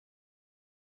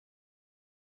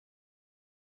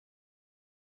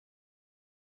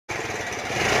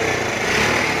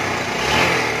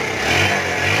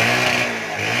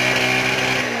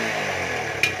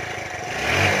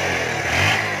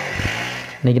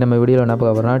இன்றைக்கி நம்ம வீடியோவில் என்ன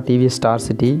பார்க்க போகிறோம்னா TVS Star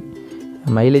City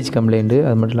mileage complaint,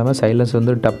 அது மட்டும் இல்லாமல் சைலன்ஸ்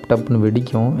வந்து டப்னு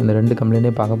வெடிக்கும். இந்த 2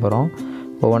 கம்ப்ளைண்ட்டையும் பார்க்க போகிறோம்.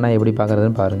 ஒவ்வொன்றா எப்படி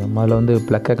பார்க்குறதுன்னு பாருங்கள். முதல்ல வந்து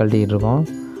ப்ளக்கை கழட்டிக்கிட்டு இருக்கோம்.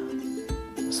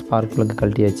 Spark plug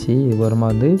கழட்டியாச்சு. இதுக்கப்புறமா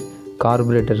வந்து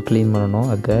கார்பரேட்டர் க்ளீன் பண்ணணும்.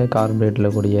 அதுக்காக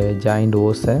கார்பரேட்டரில் கூடிய ஜாயிண்ட்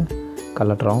ஓஸை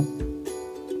கலட்டுறோம்.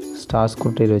 ஸ்டார்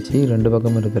ஸ்க்ரூ வச்சு 2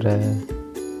 பக்கமும் இருக்கிற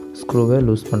ஸ்க்ரூவை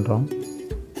லூஸ் பண்ணுறோம்.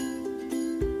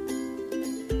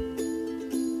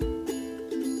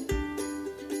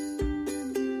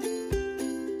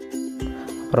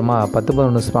 அப்புறமா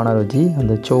 10-11 ஸ்பானர் வச்சு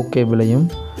அந்த சோக் கேபிளையும்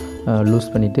லூஸ்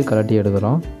பண்ணிவிட்டு கழட்டி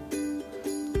எடுக்கிறோம்.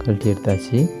 கழட்டி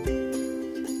எடுத்தாச்சு.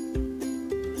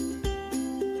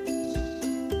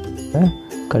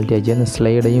 கழட்டியாச்சு. அந்த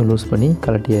ஸ்லைடையும் லூஸ் பண்ணி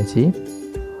கழட்டியாச்சு.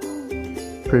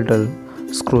 ஃபில்டர்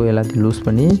ஸ்க்ரூ எல்லாத்தையும் லூஸ்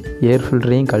பண்ணி ஏர்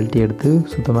ஃபில்டரையும் கழட்டி எடுத்து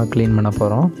சுத்தமாக க்ளீன் பண்ண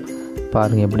போகிறோம்.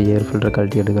 பாருங்கள் எப்படி ஏர் ஃபில்டரை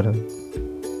கழட்டி எடுக்கிறது.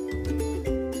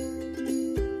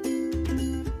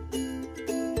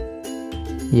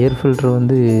 ஏர் ஃபில்ட்ரு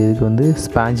வந்து இதுக்கு வந்து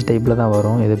ஸ்பாஞ்ச் டைப்பில் தான்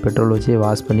வரும். இதை பெட்ரோல் வச்சு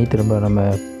வாஷ் பண்ணி திரும்ப நம்ம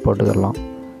போட்டுக்கலாம்.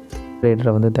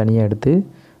 ரேட்டரை வந்து தனியாக எடுத்து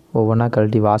ஒவ்வொன்றா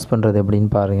கழட்டி வாஷ் பண்ணுறது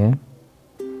எப்படின்னு பாருங்கள்.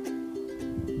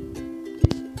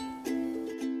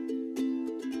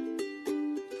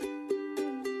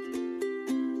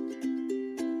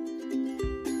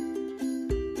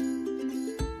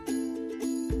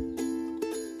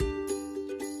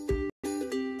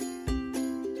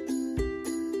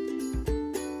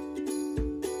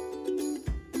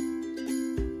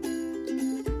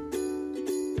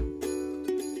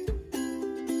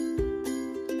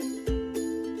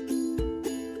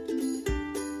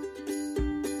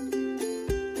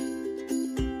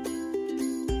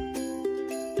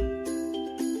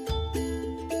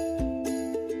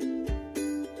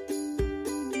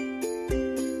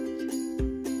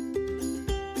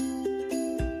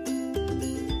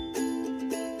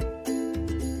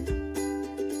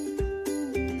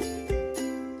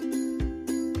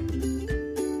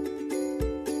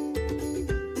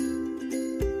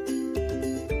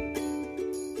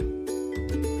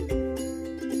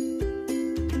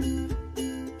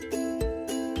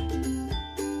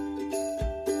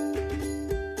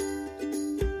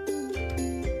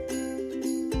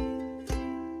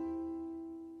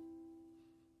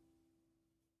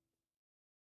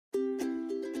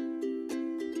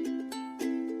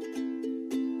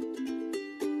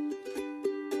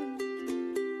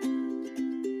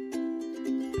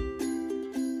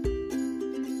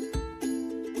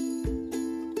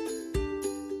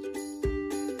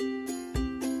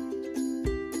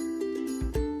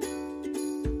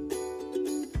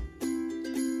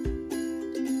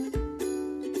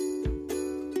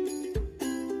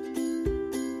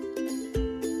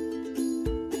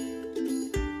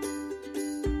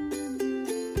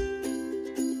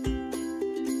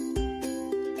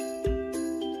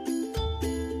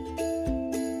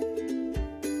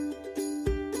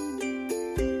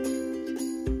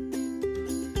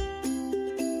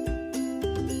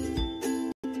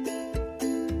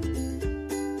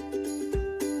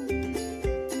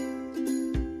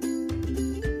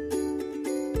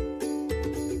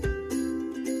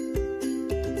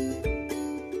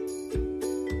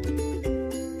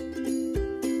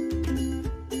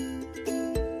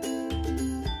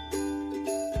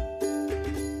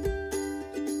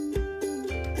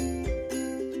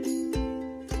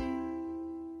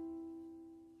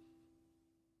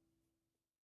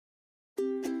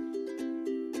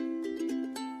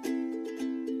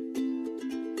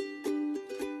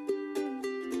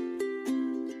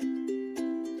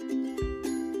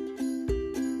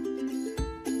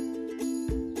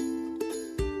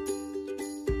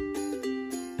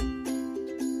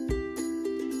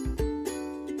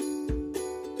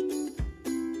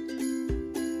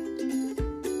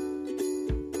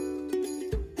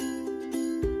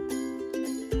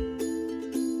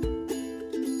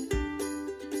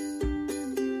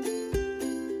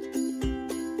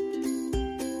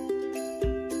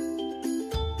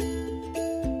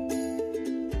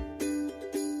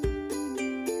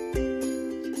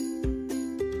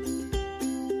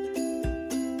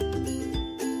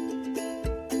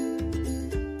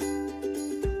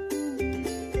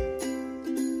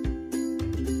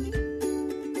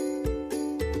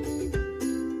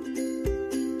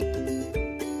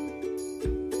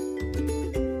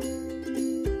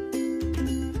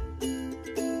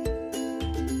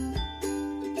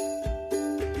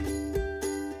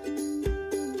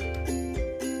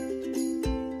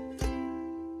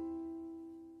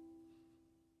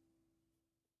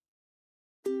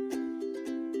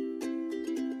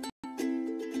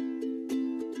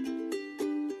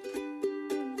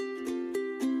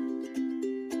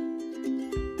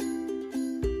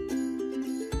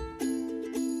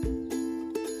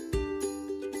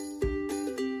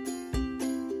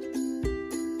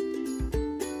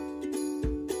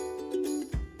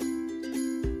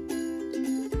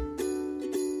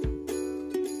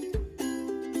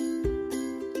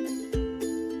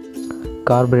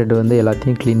 கார்பரேட்டர் வந்து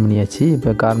எல்லாத்தையும் க்ளீன் பண்ணியாச்சு.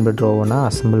 இப்போ கார்பரேட்டர் ஒவ்வொன்றா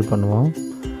அசெம்பிள் பண்ணுவோம்.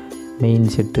 Main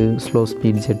set, slow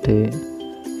speed set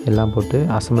எல்லாம் போட்டு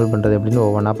அசெம்பிள் பண்ணுறது எப்படின்னு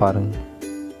ஒவ்வொன்றா பாருங்கள்.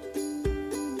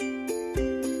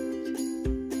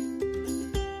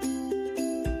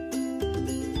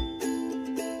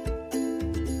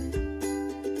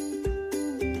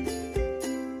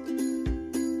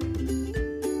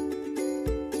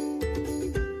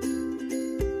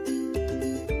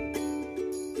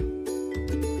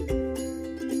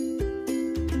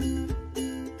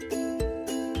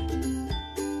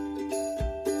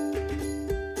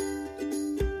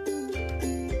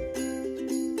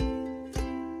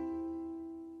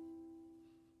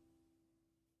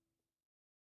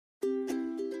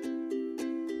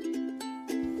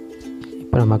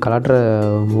 இப்போ நம்ம கலட்டுற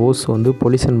ஓஸ் வந்து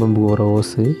பொல்யூஷன் பம்புக்கு வர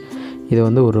ஓஸு. இதை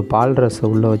வந்து ஒரு பால் ட்ரெஸ்ஸை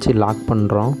உள்ளே வச்சு லாக்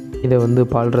பண்ணுறோம். இதை வந்து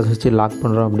பால் ட்ரெஸ் வச்சு லாக்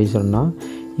பண்ணுறோம் அப்படின்னு சொன்னால்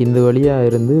இந்த வழியாக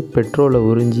இருந்து பெட்ரோலை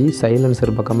உறிஞ்சி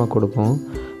சைலன்சர் பக்கமாக கொடுக்கும்.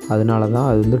 அதனால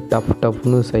தான் அது வந்து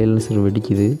டஃப்னு சைலன்சர்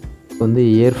வெடிக்குது. வந்து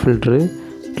ஏர் ஃபில்ட்ரு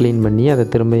க்ளீன் பண்ணி அதை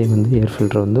திரும்பியும் வந்து ஏர்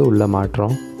ஃபில்ட்ரை வந்து உள்ளே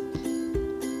மாட்டுறோம்.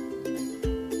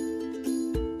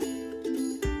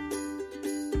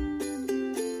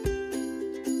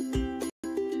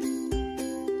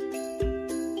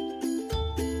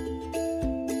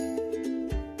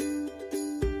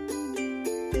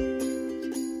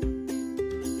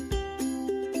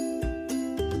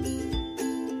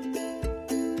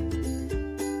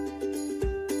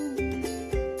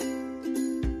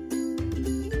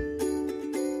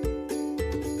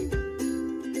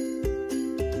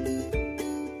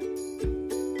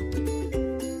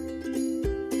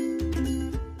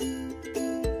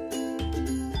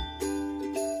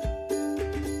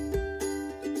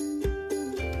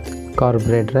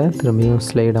 கார்பரேட்டரை திரும்பியும்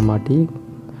ஸ்லைடை மாட்டி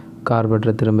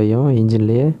கார்பரேட்டரை திரும்பியும்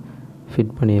இன்ஜின்லேயே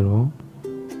ஃபிட் பண்ணிடுவோம்.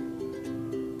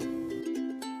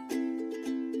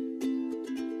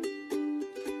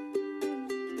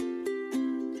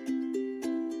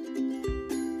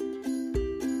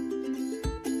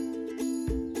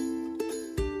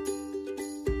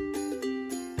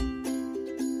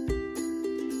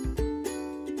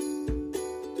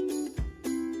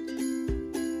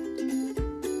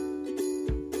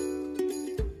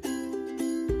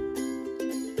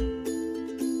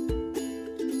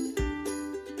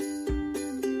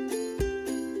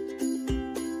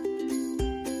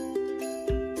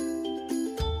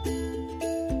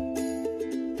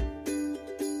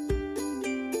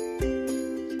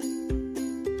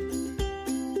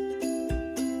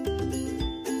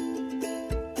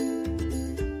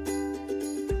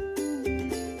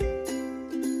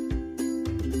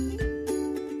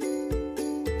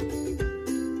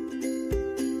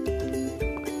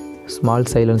 ஸ்மால்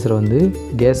சைலன்சரை வந்து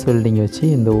கேஸ் வெல்டிங் வச்சு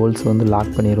இந்த ஹோல்ஸ் வந்து லாக்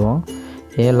பண்ணிடுவோம்.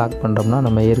 ஏன் லாக் பண்ணுறோம்னா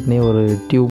நம்ம ஏற்கனவே ஒரு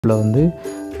டியூப்பில் வந்து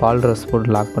பால் ட்ரெஸ்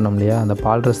போட்டு லாக் பண்ணோம் இல்லையா, அந்த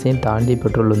பால் ட்ரெஸ்ஸையும் தாண்டி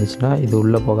பெட்ரோல் வந்துச்சுன்னா இது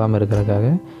உள்ளே போகாமல்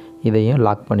இருக்கிறதுக்காக இதையும்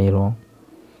லாக் பண்ணிடுவோம்.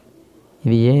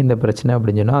 இது ஏன் இந்த பிரச்சனை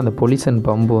அப்படின்னு சொன்னால் அந்த பொல்யூஷன்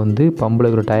பம்பு வந்து பம்பில்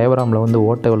இருக்கிற டயப்ராமில் வந்து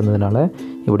ஓட்டை விழுந்ததுனால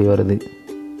இப்படி வருது.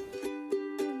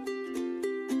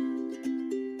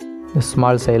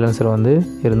 ஸ்மால் சைலன்சர் வந்து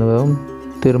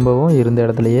திரும்பவும் இருந்த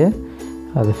இடத்துலையே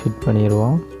அதை ஃபிட்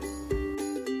பண்ணிடுவோம்.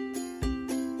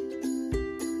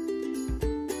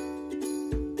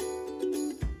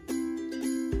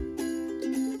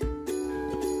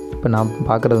 இப்போ நான்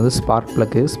பார்க்குறது வந்து ஸ்பார்க்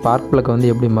ப்ளக்கை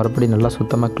வந்து எப்படி மறுபடியும் நல்லா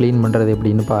சுத்தமாக க்ளீன் பண்ணுறது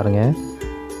எப்படின்னு பாருங்கள்.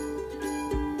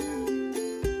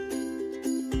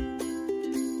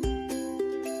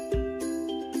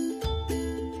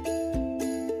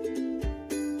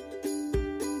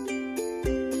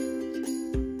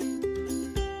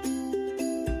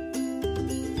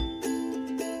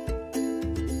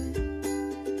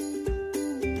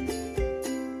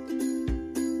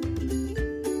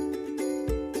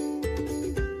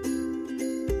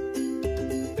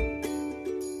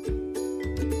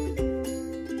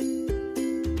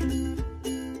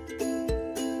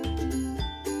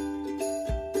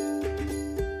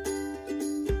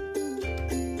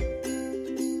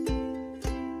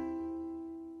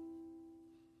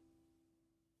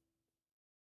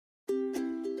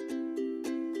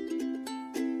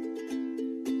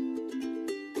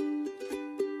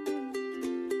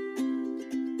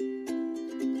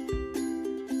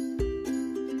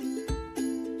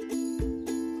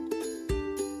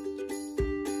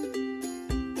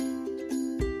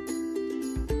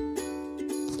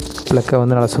 ப்ளக்கை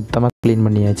வந்து நல்லா சுத்தமாக க்ளீன்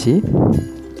பண்ணியாச்சு.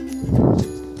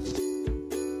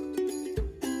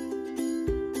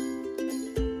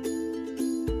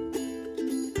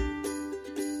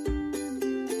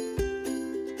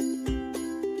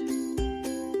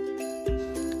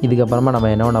 இதுக்கப்புறமா நம்ம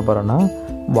என்ன பண்ண போகிறோன்னா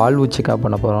வால்வு செக்அப்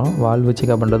பண்ண போகிறோம். வால்வு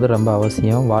செக்அப் பண்ணுறது ரொம்ப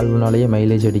அவசியம். வால்வுனாலேயே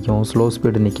மைலேஜ் அடிக்கும், ஸ்லோ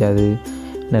ஸ்பீடு நிற்காது,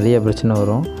 நிறைய பிரச்சனை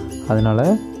வரும். அதனால்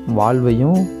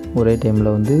வால்வையும் ஒரே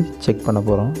டைமில் வந்து செக் பண்ண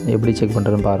போகிறோம். எப்படி செக்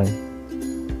பண்ணுறதுன்னு பாருங்கள்.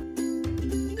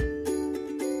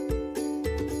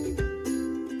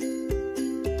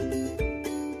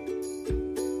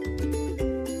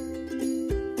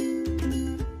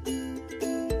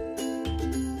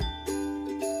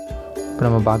 இப்போ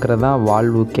நம்ம பார்க்குறது தான்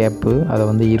வால்வு கேப்பு. அதை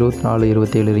வந்து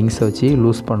 24-27 ரிங்ஸை வச்சு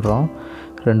லூஸ் பண்ணுறோம்.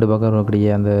 2 பக்கம் இருக்கக்கூடிய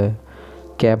அந்த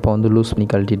கேப்பை வந்து லூஸ் பண்ணி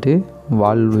கழட்டிட்டு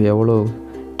வால்வு எவ்வளோ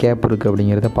கேப் இருக்குது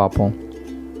அப்படிங்கிறத பார்ப்போம்.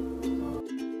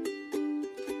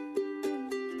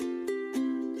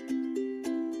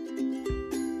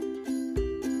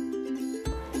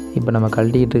 இப்போ நம்ம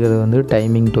கழட்டிக்கிட்டு இருக்கிறது வந்து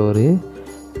டைமிங் டோரு.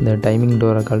 இந்த டைமிங்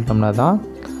டோரை கழட்டோம்னா தான்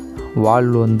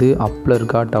வால்வு வந்து அப்பில்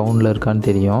இருக்கா டவுனில் இருக்கான்னு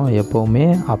தெரியும். எப்போவுமே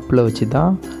அப்பில் வச்சு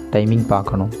தான் டைமிங்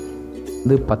பார்க்கணும்.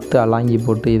 வந்து 10 அலாங்கி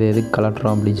போட்டு இதை எதுக்கு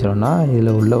கலட்டுறோம் அப்படின்னு சொன்னால்,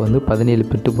 இதில் உள்ள வந்து 17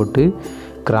 பிட்டு போட்டு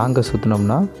கிராங்கை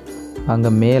சுற்றினோம்னா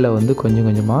அங்கே மேலே வந்து கொஞ்சம்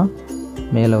கொஞ்சமாக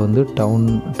மேலே வந்து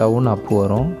டவுன் அப்பு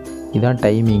வரும். இதுதான்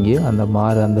டைமிங்கு.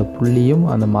 அந்த புள்ளியும்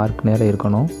அந்த மார்க் நேரம்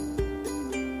இருக்கணும்.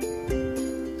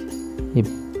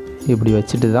 இப்படி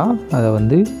வச்சுட்டு தான் அதை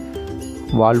வந்து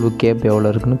வால்வு கேப் எவ்வளோ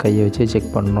இருக்குன்னு கையை வச்சு செக்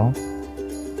பண்ணணும்.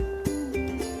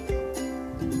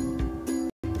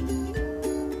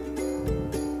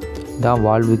 இதான்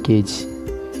வால்வு கேஜ்.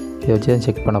 இதை வச்சு தான்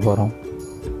செக் பண்ண போகிறோம்.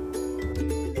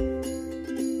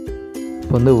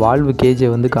 இப்போ வந்து வால்வு கேஜை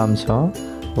வந்து காமிச்சோம்.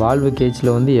 வால்வு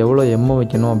கேஜில் வந்து எவ்வளோ எம்எம்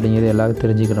வைக்கணும் அப்படிங்கிறது எல்லாருக்கும்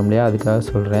தெரிஞ்சுக்கிறோம் இல்லையா, அதுக்காக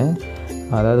சொல்கிறேன்.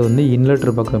 அதாவது வந்து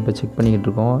இன்லெட்ரு பக்கம் இப்போ செக் பண்ணிக்கிட்டு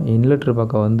இருக்கோம். இன்லெட்ரு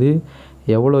பக்கம் வந்து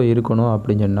எவ்வளோ இருக்கணும்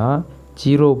அப்படின்னு சொன்னால்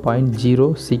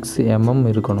 0.06 mm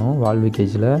இருக்கணும் வால்வு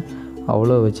கேஜில்.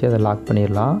 அவ்வளோ வச்சு அதை லாக்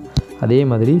பண்ணிடலாம். அதே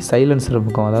மாதிரி சைலன்சர்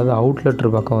பக்கம், அதாவது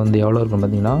அவுட்லெட்ரு பக்கம் வந்து எவ்வளோ இருக்கும்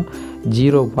பார்த்திங்கன்னா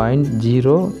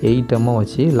 0.08 mm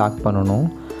வச்சு லாக் பண்ணணும்.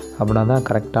 அப்படின்னா தான்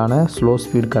கரெக்டான ஸ்லோ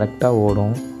ஸ்பீடு கரெக்டாக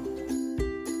ஓடும்.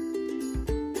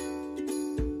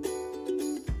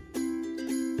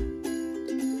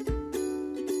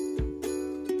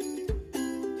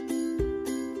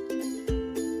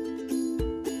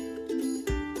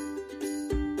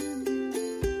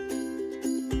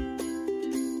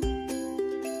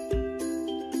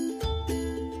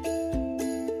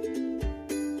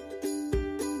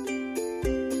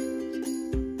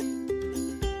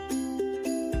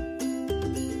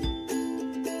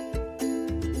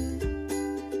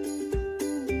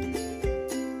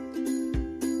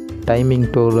 டைமிங்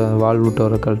டோர் வால்வு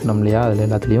டோரை கழட்டினோம் இல்லையா, அதில்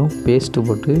எல்லாத்துலேயும் பேஸ்ட்டு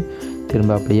போட்டு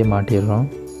திரும்ப அப்படியே மாட்டிடுறோம்.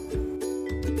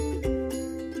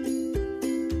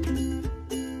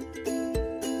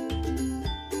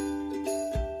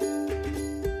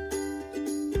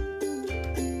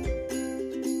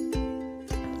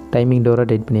 டைமிங் டோரை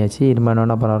டைட் பண்ணியாச்சு. இனிமேல்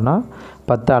என்ன பண்ணுறோன்னா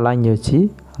 10 அலாங்கி வச்சு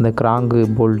அந்த கிராங்கு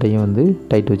போல்ட்டையும் வந்து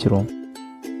டைட் வச்சுருவோம்.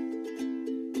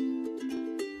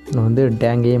 நம்ம வந்து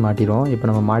டேங்கையே மாட்டிடுவோம். இப்போ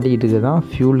நம்ம மாட்டிக்கிட்டு இருக்கிறது தான்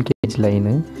ஃபியூல் கேஜ்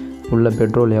லைனு. உள்ள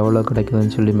பெட்ரோல் எவ்வளோ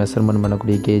கிடைக்குதுன்னு சொல்லி மெஷர்மெண்ட்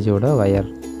பண்ணக்கூடிய கேஜோட வயர்.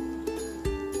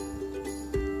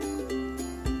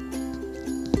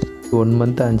 1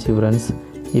 மந்த் ஆச்சு ஃப்ரெண்ட்ஸ்.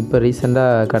 இப்போ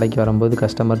ரீசெண்டாக கடைக்கு வரும்போது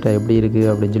கஸ்டமர்கிட்ட எப்படி இருக்குது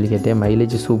அப்படின்னு சொல்லி கேட்டேன்.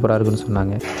 மைலேஜ் சூப்பராக இருக்குன்னு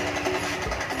சொன்னாங்க.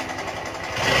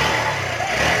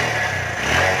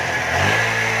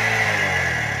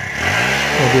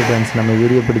 ஓகே ஃப்ரெண்ட்ஸ், நம்ம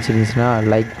வீடியோ பிடிச்சிருந்துச்சுன்னா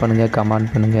லைக் பண்ணுங்கள்,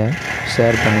 கமெண்ட் பண்ணுங்கள்,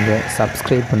 ஷேர் பண்ணுங்கள்,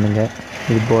 சப்ஸ்கிரைப் பண்ணுங்கள்.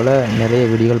 இது போல் நிறைய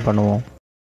வீடியோகள் பண்ணுவோம்.